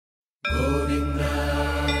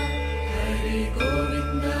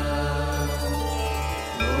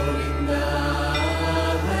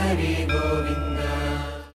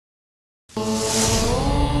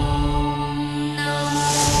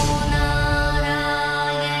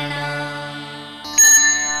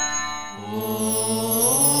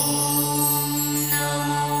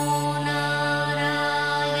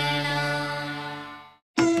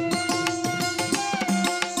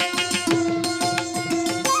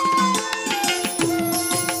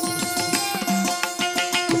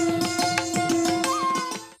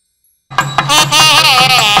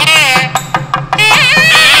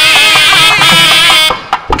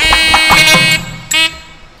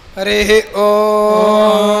हरिः ॐ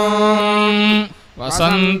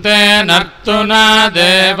वसन्ते नर्तुना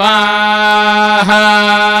देवाः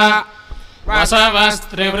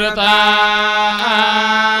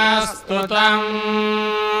वसवस्त्रिवृतास्तुतम्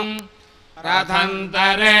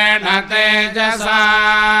रथन्तरेण तेजसा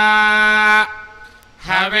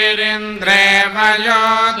हविरिन्द्रे वयो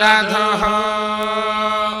दधुः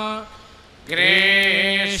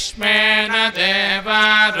ग्रीष्मेण देवा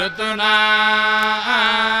ऋतुना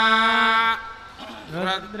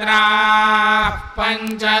रुद्राः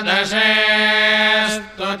पञ्चदशे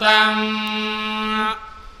स्तुतम्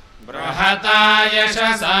बृहता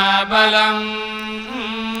यशसा बलम्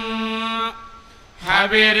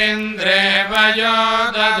हविरिन्द्रे वयो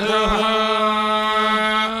दधुः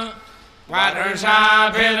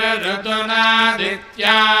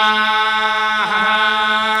वर्षाभिर्ऋतुनादित्याः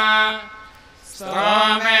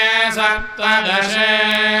स्तोमे सप्तदशे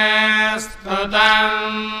स्तुतम्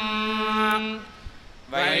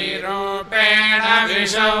वैरूपेण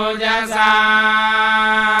विशौजसा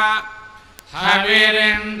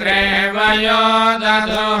हविरिन्द्रे वयो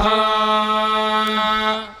दधुः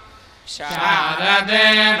शारदे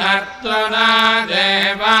नर्तुना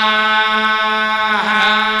देवाः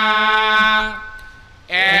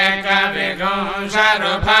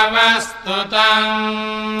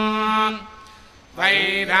एकविंशरुभवस्तुतम्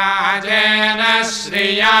वैराजेन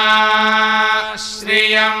श्रिया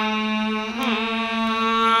श्रियम्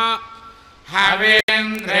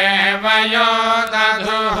हविरिन्द्रे वयो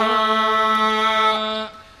दधुः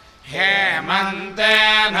हेमन्ते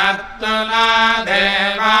नर्तुना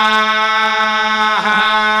देवाः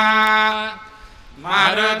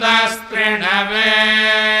मरुतस्त्रिणवे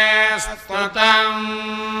स्तुतम्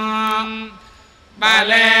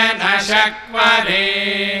बलेन शक्वरी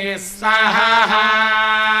सह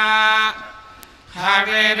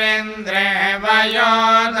हविरिन्द्रे वयो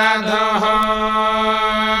दधुः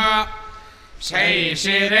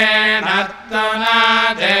शैशिरे नर्तुना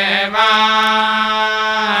देवाः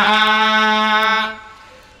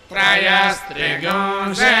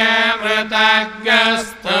त्रयस्त्रिगुंशे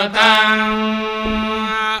मृतज्ञस्तुतम्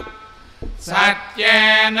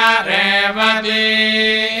सत्येन रेवती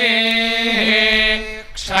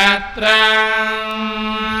क्षत्रम्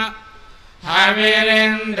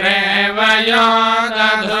हविरिन्द्रे वयो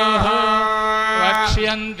दधुः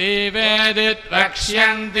वक्ष्यन्ति वेदित्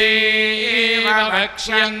वक्ष्यन्ति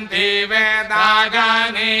वक्ष्यन्ति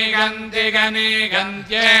वेदागानि गन्ति गनि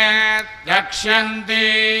गन्त्येत् वक्ष्यन्ति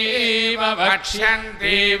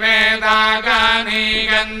वक्ष्यन्ति वेदागानि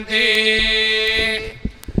गन्ति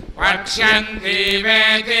वक्ष्यन्ति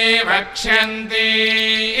वेति वक्ष्यन्ति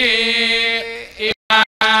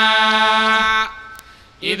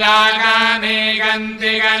इदागानि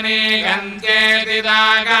गन्ति गनि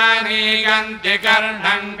गन्त्येदिदागानि गन्ति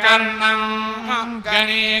कर्णं कर्णं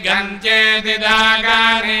गनि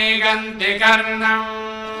गन्त्येदिदागानि गन्ति कर्णम्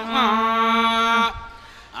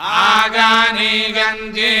आगानि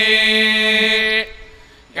गन्ति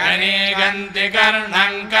गनि गन्ति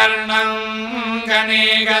कर्णं कर्णं गनि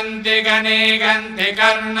गन्ति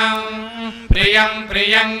कर्णं प्रियं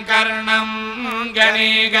प्रियं कर्णं गनि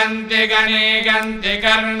गन्ति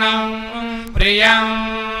कर्णं प्रियं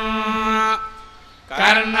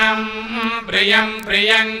कर्णं प्रियं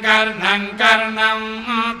प्रियं कर्णं कर्णं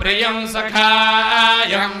प्रियं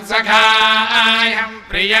सखायं सखायं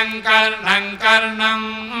प्रियं कर्णं कर्णं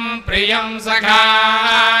प्रियं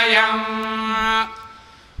सखायं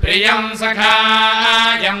प्रियं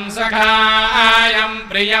सखायं सखायं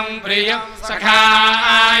प्रियं प्रियं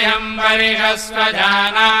सखायं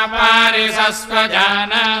परिहस्वजाना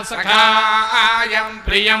पारिसस्वजाना सखायं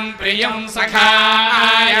प्रियं प्रियं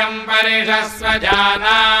सखायं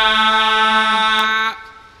परिहस्वजाना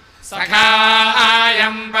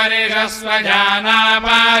सखायं परिहस्वजाना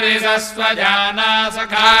पारिसस्वजाना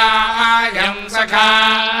सखायं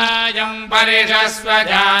सखायं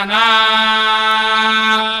परिहस्वजाना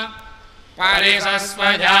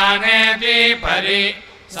परिसस्वजानेति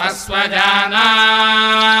परिसस्वजाना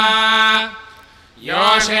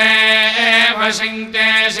योषे वशिङ्क्ते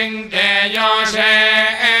शिङ्क्ते योषे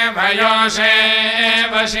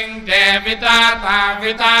वशिङ्क्ते विताता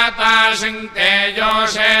विताता शिङ्क्ते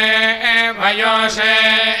योषे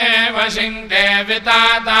वशिङ्क्ते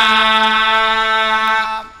विताता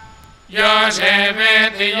योषे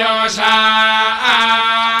वेति योषा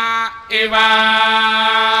इव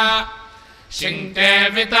शिङ्क्ते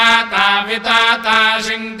विताता विताता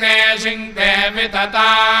शिङ्क्ते शिङ्क्ते वितता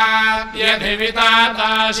यदि विताता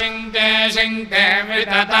शिङ्क्ते शिङ्क्ते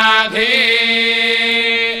वितताधि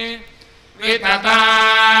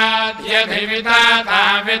वितताद्यधिविताता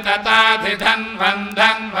वितताधिधन्वन्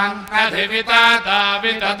धन्वन् अधिविताता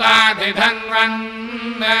वितताधिधन्वन्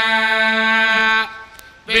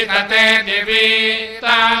वितते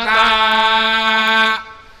दिविताता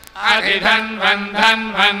अधिधन्वन्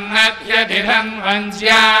धन्वन्नध्यधिधन्वन्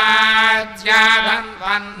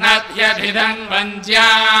ज्याधन्वन्नध्यधिधन्वन् ज्या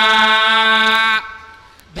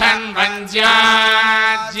धन्वन्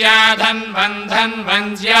ज्याधन्वन्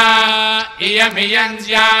धन्वन् ज्या इयमियं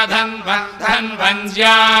ज्याधन्वन् धन्वन्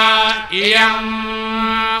ज्या इयं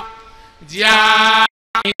ज्या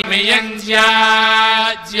इयं ज्या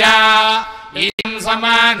ज्या इयं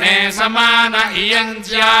समाने समान इयं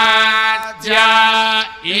ज्या ज्या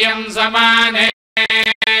इयं समाने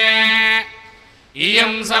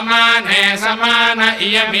इयं समाने समान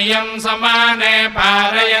इयमियं समाने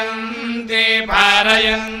पारयन्ति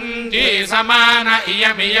पारयन्ति समान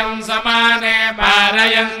इयमियं समाने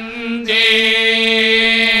पारयन्ति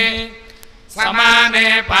समाने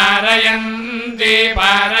पारयन्ति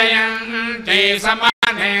पारयन्ति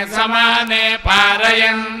समाने समाने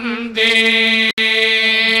पारयन्ति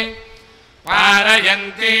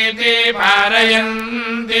पारयन्ति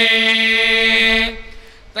पारयन्ति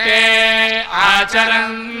ते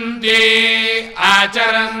आचरन्ति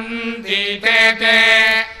आचरन्ति ते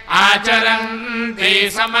आचरन्ति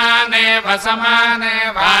समाने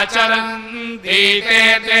वाचरन्ति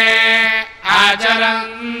ते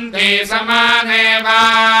आचरन्ति समाने वा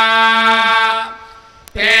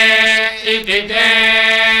ते इति ते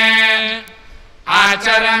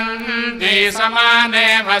आचरन्ति समाने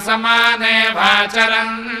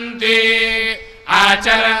वाचरन्ति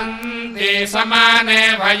आचरन्ति समाने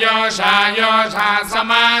वयोषा योषा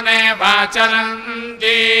समाने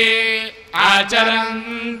वाचरन्ति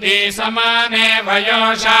आचरन्ति समाने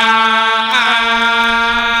वयोषा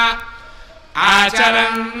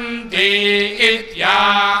आचरन्ति इत्याचरन्ति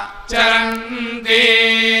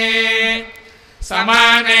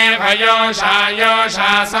समाने भयोषा योषा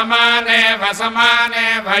समाने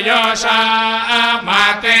भयोषा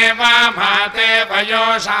माते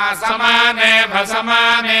भयोषा समाने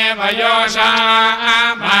भयोषा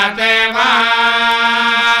माते वा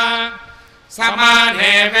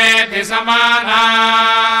समाने वेति समाना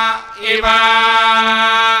इव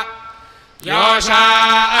योषा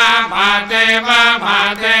माते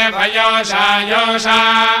भयोषा योषा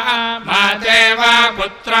माते वा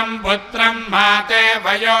पुत्रं माते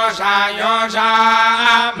भयोषा योषा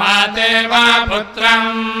माते वा पुत्रं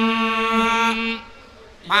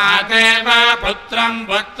माते वा पुत्रं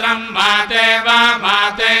माते वा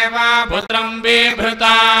पुत्रं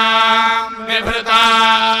बिभृतां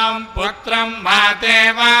पुत्रं माते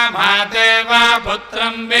वा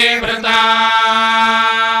पुत्रं बिभृतां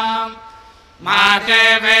माते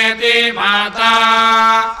वेति माता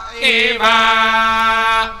इव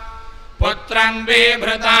पुत्रं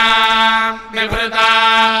बिभृतां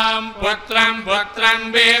पुत्रं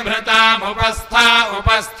बिभृतामुपस्था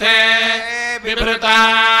उपस्थे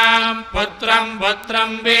बिभृतां पुत्रं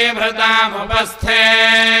बिभृतामुपस्थे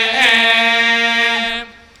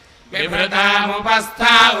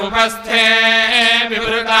बिभृतामुपस्था उपस्थे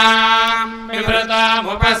बिभृतामुपस्थे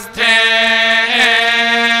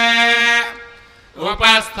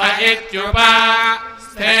उपस्थ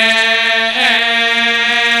इत्युपस्थे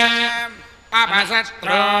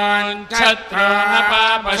अपशत्रून् शत्रून्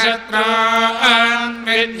पापशत्रून्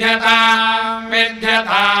विद्यतां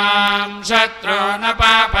शत्रून्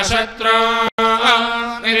पापशत्रून्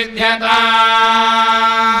विद्यतां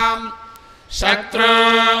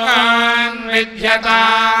शत्रून्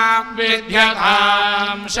विद्यतां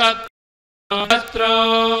शत्रून्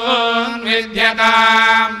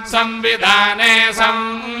विद्यतां संविधाने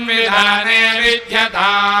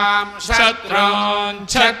विद्यतां शत्रून्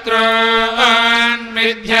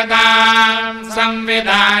विद्यतां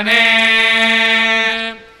संविधाने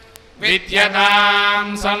विद्यतां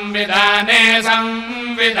संविधाने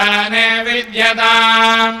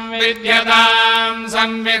विद्यतां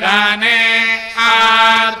संविधाने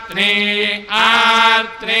आर्त्नि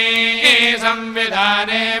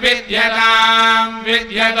संविधाने विद्यतां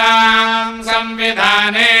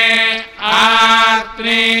संविधाने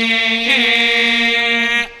आर्त्नि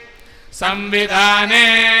संविधाने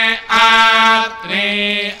आर्त्नि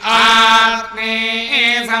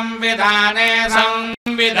संविधाने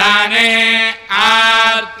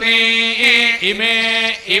आर्त्नि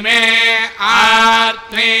इमे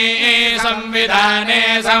आर्त्नि संविधाने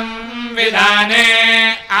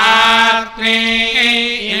आर्त्नि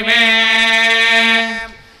इमे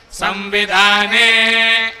संविधाने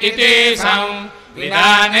इति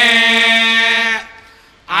संविधाने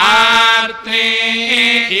आर्त्नि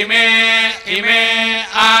इमे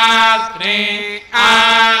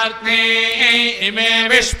इमे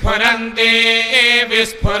विस्फुरन्ति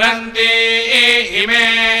विस्फुरन्ति इमे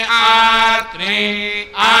आर्त्रे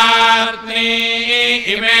आर्त्रे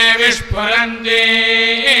इमे विस्फुरन्ति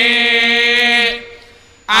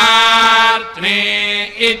आर्त्रे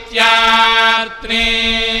इत्यार्त्रे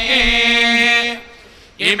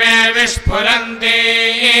इमे विस्फुरन्ति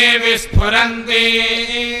विस्फुरन्ति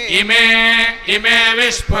इमे इमे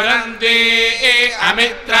विस्फुरन्ति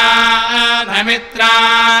अमित्रान्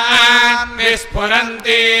अमित्रान्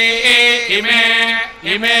विस्फुरन्ति इमे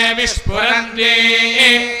इमे विस्फुरन्ति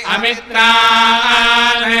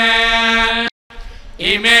अमित्रान्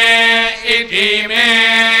इमे इमे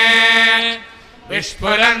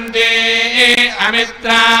विस्फुरन्ति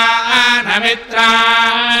अमित्रान्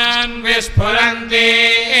अमित्रान् विस्फुरन्ति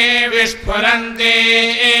विस्फुरन्ति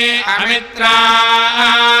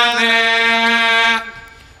अमित्रान्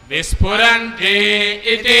विस्फुरन्ति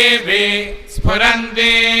इति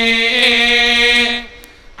विस्फुरन्ति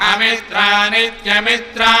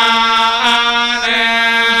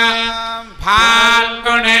अमित्रानित्यमित्रान्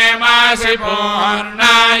फाल्गुणे मासि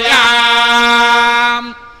पूर्णायाम्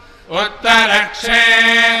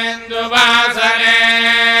उत्तरक्षेन्दुवासरे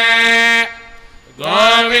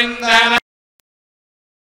गोविन्दराजस्वामी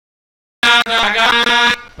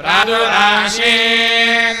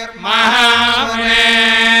प्रादुराशीर्महामुने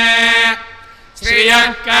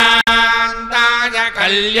श्रियकान्ताय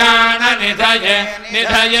कल्याणनिधये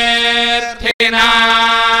निधयेऽर्थिनाम्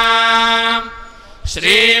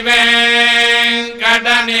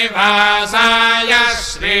श्रीवेङ्कटनिवासाय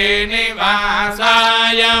श्रीनिवासाय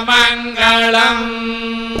मङ्गलम्।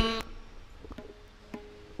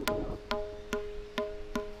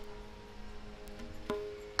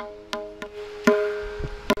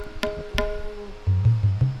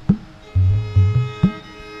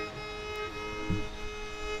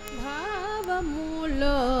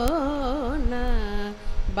 భావములోన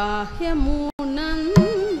బాహ్యమునందును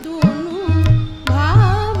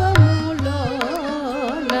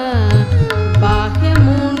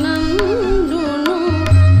బాహ్యమునందును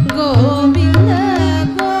గోవింద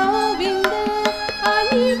గోవింద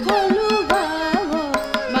అని కొలువావో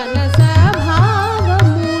మనస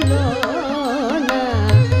భావములోన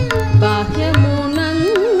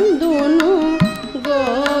బాహ్యమునందును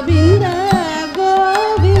గోవింద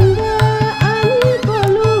గోవింద అని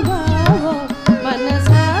కొలువావో మనస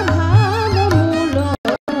భావములోన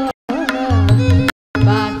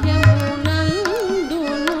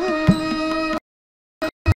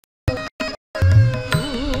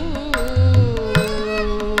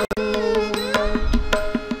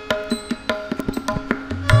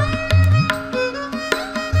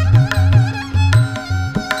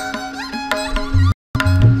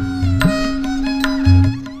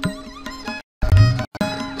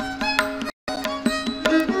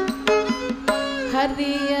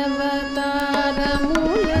హరి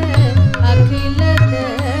అవతారములే అఖిల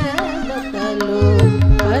దేవతలు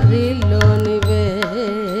హరిలోనివే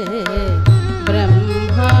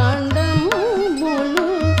బ్రహ్మాండములు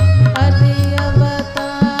హరి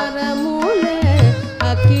అవతారములే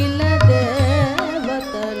అఖిల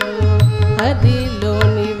దేవతలు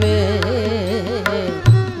హరిలోనివే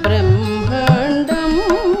బ్రహ్మాండములు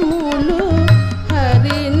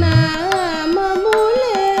హరినామములే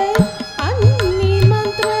అన్ని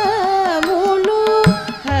మంత్రములు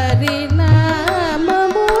హరినామములే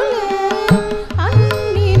అన్ని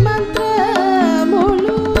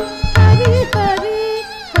మంత్రములు హరి హరి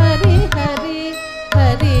హరి హరి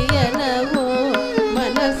హరి అనవో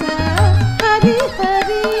మనస హరి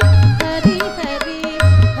హరి హరి హరి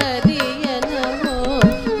హరి అనవో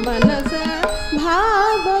మనస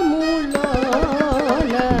భావములోన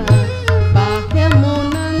బాహ్యమునందును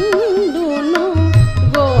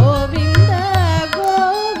గోవింద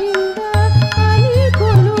గోవింద అని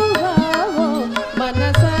కొలువావో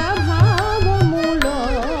మనస భావములోన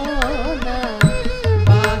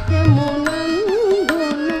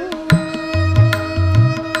బాహ్యమునందును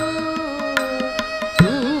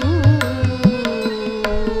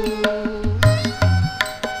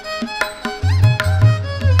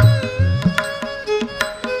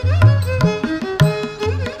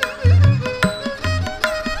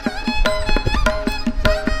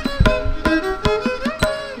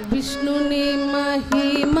విష్ణుని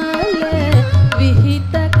మహిమలే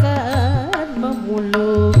విహిత కర్మములు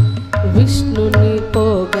విష్ణుని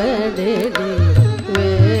పొగడెడి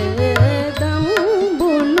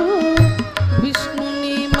వేదంబులు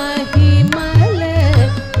విష్ణుని మహిమలే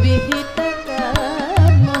విహిత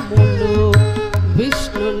కర్మములు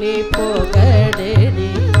విష్ణుని పొగడెడి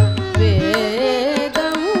వేదంబులు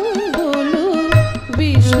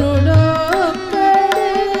విష్ణుడొక్కడే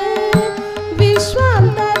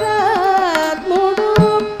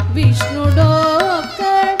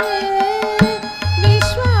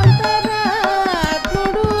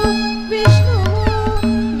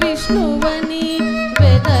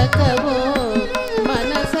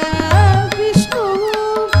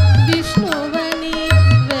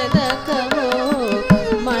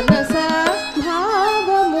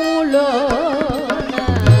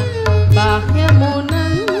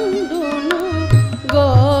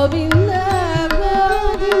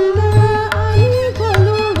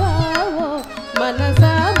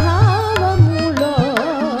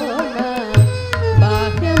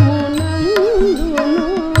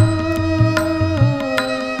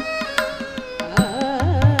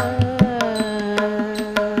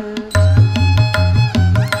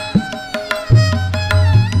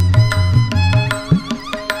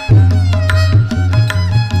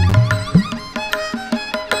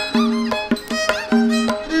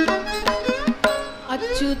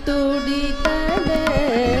ತಡೆ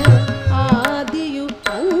ಆದಿಯು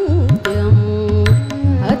ಅಂತ್ಯಂ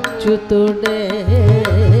ಅಚ್ಚುತುಡೆ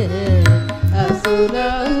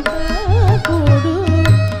ಅಸುರಾಂತ ಕೊಡು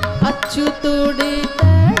ಅಚ್ಚುತುಡಿ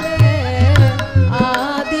ತಡೆ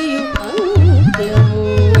ಆದಿಯು ಅಂತ್ಯಂ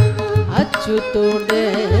ಅಚ್ಚುತುಡೆ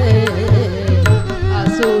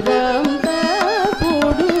ಅಸುರಾಂತ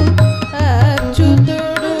ಕೊಡು ಅಚ್ಚುತುಡು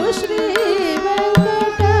ಶ್ರೀ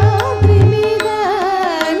ವೆಂಕಟಾದ್ರಿ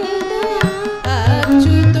ನಿಧಾನಿದೆ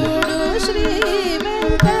ಅಚ್ಚುತುಡು ಶ್ರೀ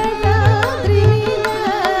ವೆಂಕಟಾದ್ರಿ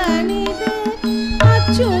ನಿಧಾನಿದೆ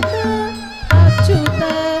ಅಚ್ಯುತ ಅಚ್ಯುತ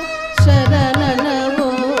ಶರಣನವೋ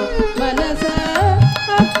ಮನಸ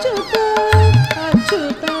ಅಚ್ಯುತ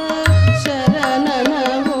ಅಚ್ಯುತ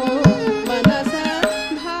ಶರಣನವೋ ಮನಸ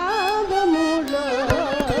ಭಾವಮುಲೋನ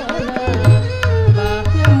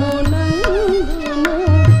ಬಾಹ್ಯಮುನಂದುನು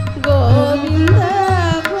ಗೋವಿಂದ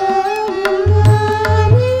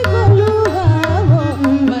ಗೋವಿಂದಾನಿ ಗೊಲುವಾವೋ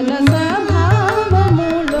ಮನಸ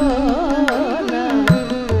ಭಾವಮುಲೋನ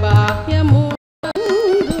ಬಾಹ್ಯಮುನಂದುನು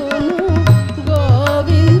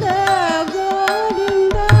ಗೋವಿಂದ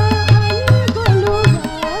ಗೋವಿಂದ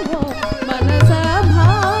ಗೊಲುವಾವೋ ಮನಸ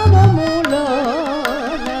ಭಾವಮುಲೋನ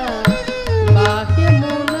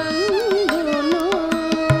ಬಾಹ್ಯಮುನಂದುನು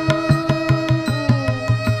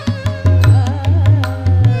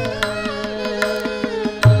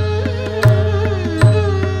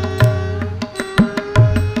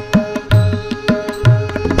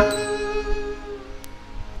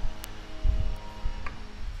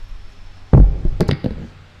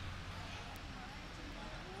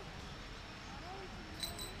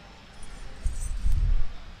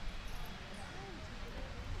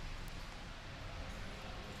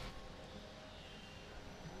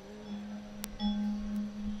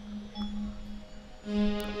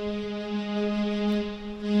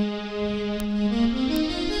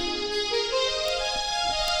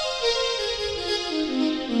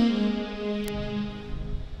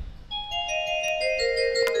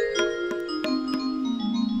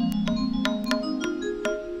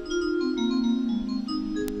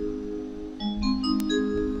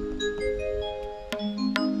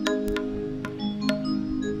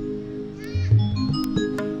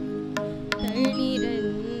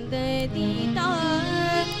ತಳಿರಂದದಿತ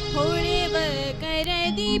ಹೊಳೆವ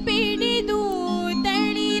ಕರದಿ ಪಿಡಿದು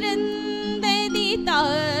ತಳಿರಂದದಿತ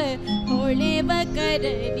ಹೊಳೆವ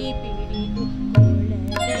ಕರದಿ ಪಿಡಿದು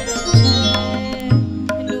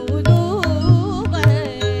ನೂದೂವ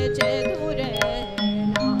ಚದುರ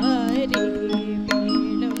ನಾರಿ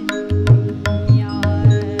ಬೇಡಂ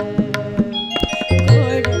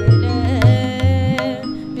ಕೊಡಲ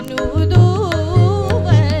ನೂದೂವ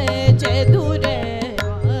ಚದುರ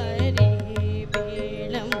ನಾರಿ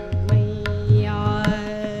ಬೇಳಂ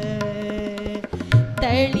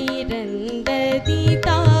ತಳಿರಂದದಿತ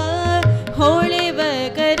ಹೊಳೆವ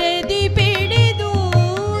ಕರ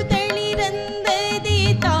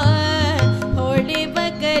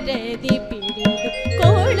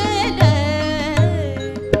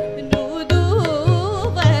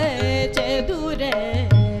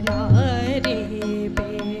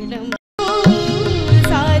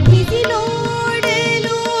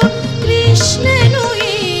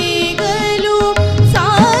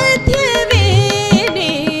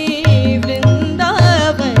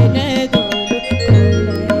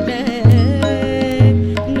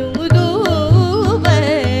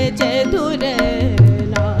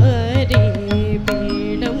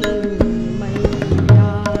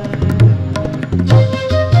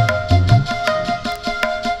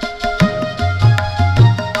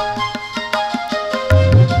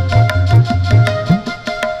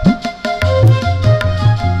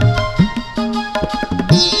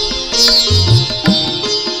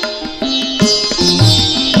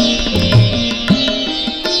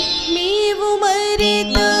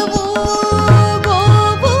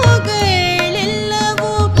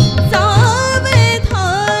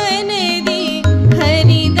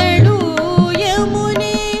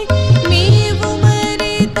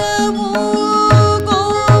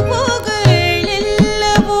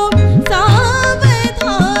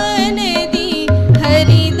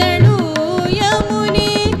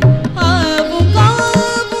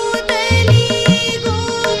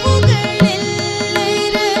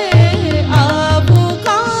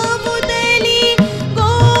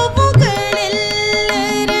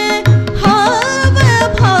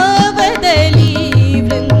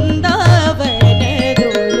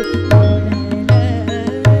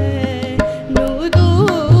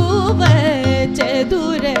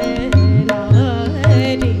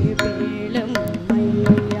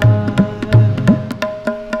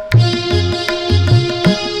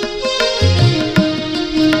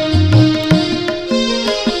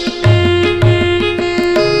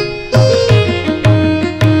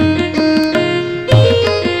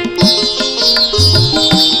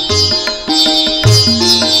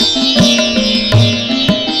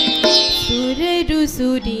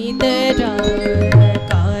ಸುರಿದರ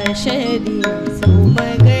ಕಾಶದಿ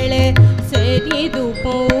ಸುಮಗಳ ಸರಿದು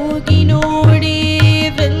ಹೋಗಿ ನೋಡಿ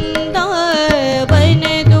ವೃಂದಾವನದೊಳು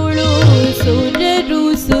ಸುರರು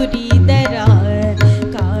ಸುರಿದರ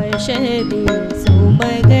ಕಾಶದಿ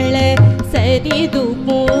ಸುಮಗಳ ಸರಿದು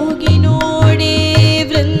ಹೋಗಿ ನೋಡಿ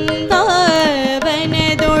ವೃಂದಾವನದೊಳು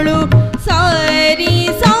ಸಾರಿ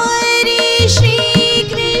ಸಾರಿ ಶ್ರೀ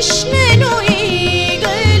ಕೃಷ್ಣನು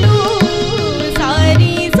ಈಗಲೂ ಸಾರಿ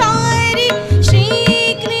ಸಾರಿ ಶ್ರೀ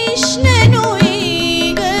ಕೃಷ್ಣನು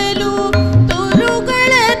ಈಗಲೂ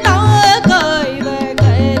ತುರುಗಳ ತಾಕಾಯ್ವ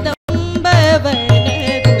ಕದಂಬವನದು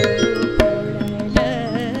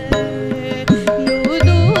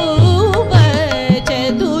ನುದುವ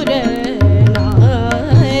ಚದುರ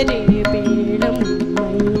ನಾರಿ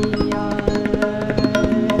ಬೀಳಮ್ಮಯ್ಯ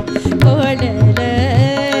ಕೊಳಲ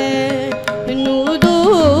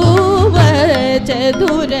ನುದುವ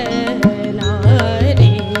ಚದುರ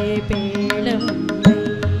ನಾರಿ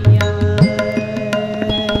ಬೀಳಮ್ಮಯ್ಯ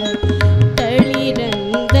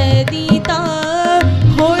ತಳಿರಂದದಿತ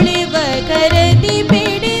ಹೊಳೆವ ಕರದಿ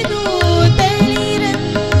ಬೆಳೆದು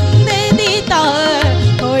ತಳಿರಂದದಿತ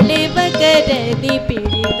ಹೊಳೆವ ಕರದಿ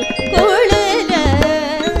ಬೆಳೆದು ಕೊಳಲ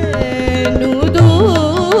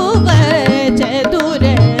ನುದುವ ಚದುರ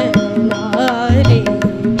ನಾರಿ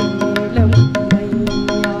ಬೀಳಮ್ಮಯ್ಯ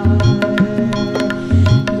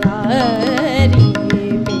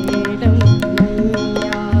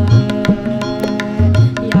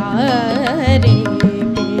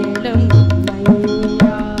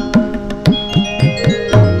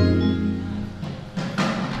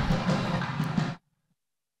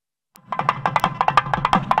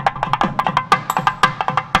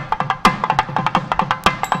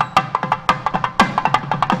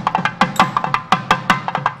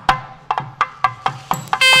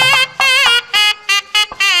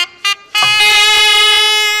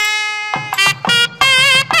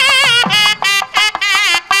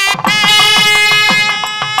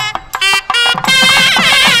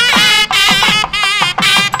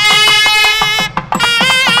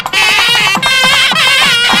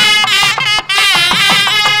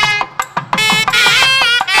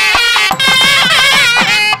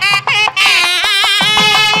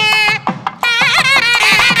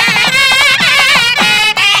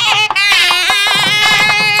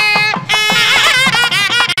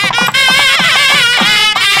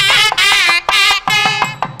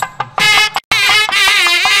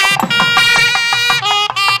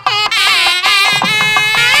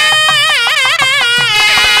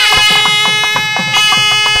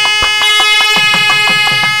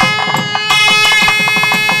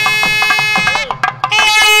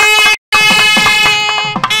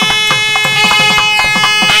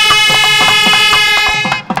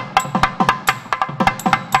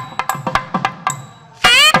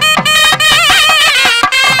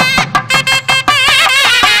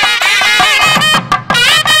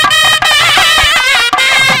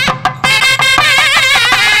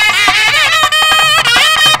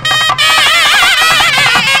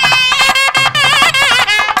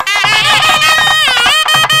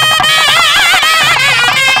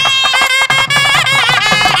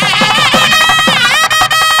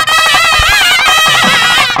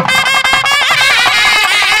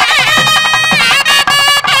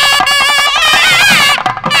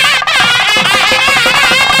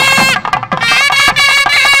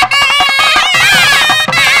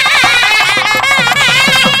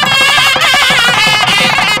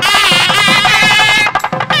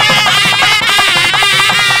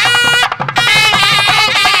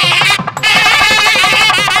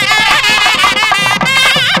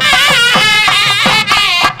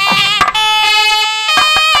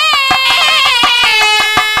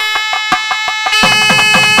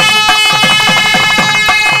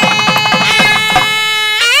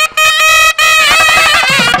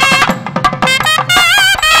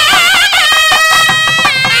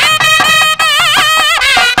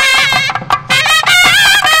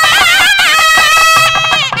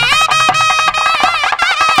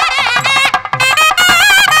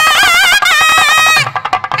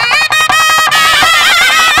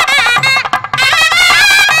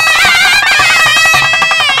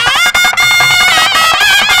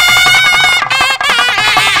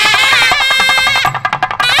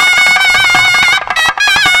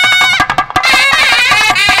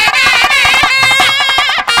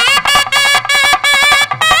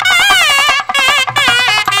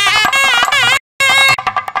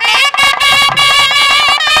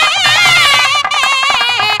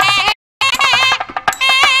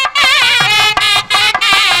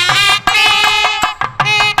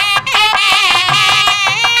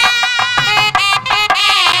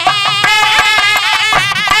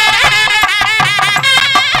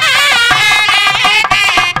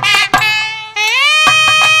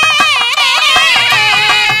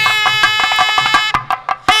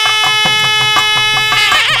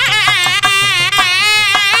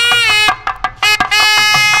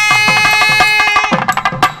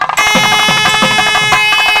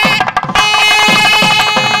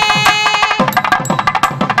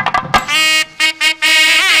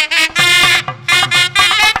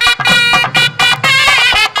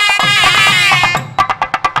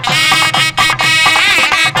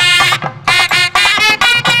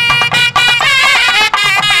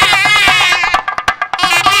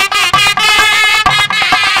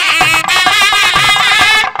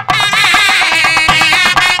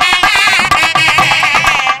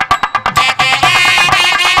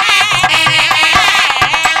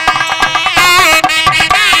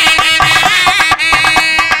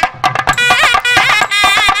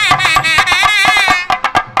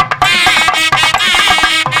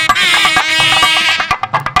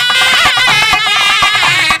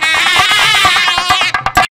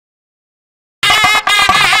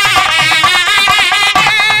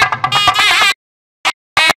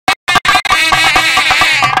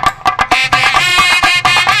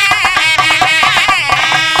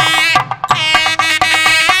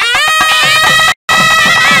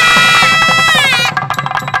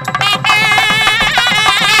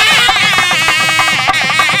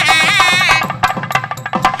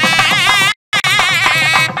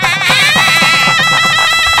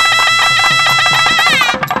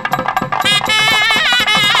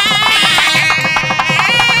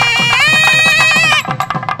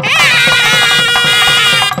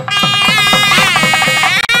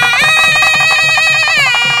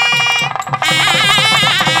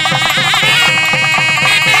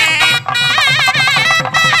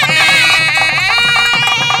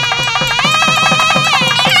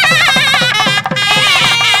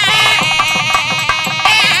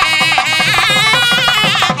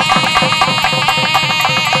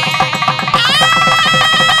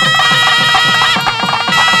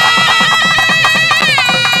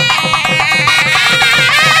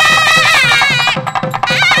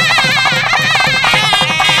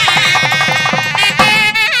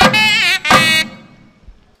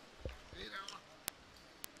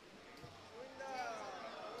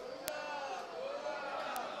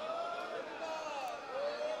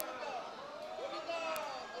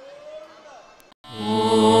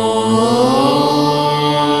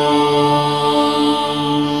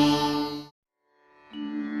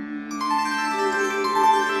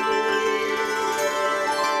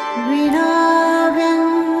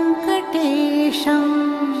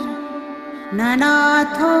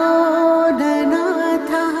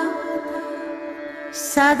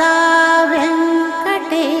सदा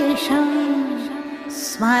वेङ्कटेशं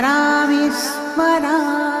स्मरामि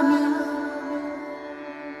स्मरामि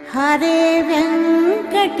हरे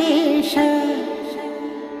वेङ्कटेश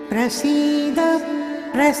प्रसीद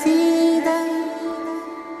प्रसीद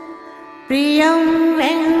प्रियं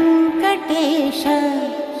वेङ्कटेश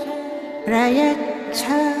प्रयच्छ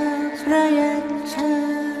प्रयच्छ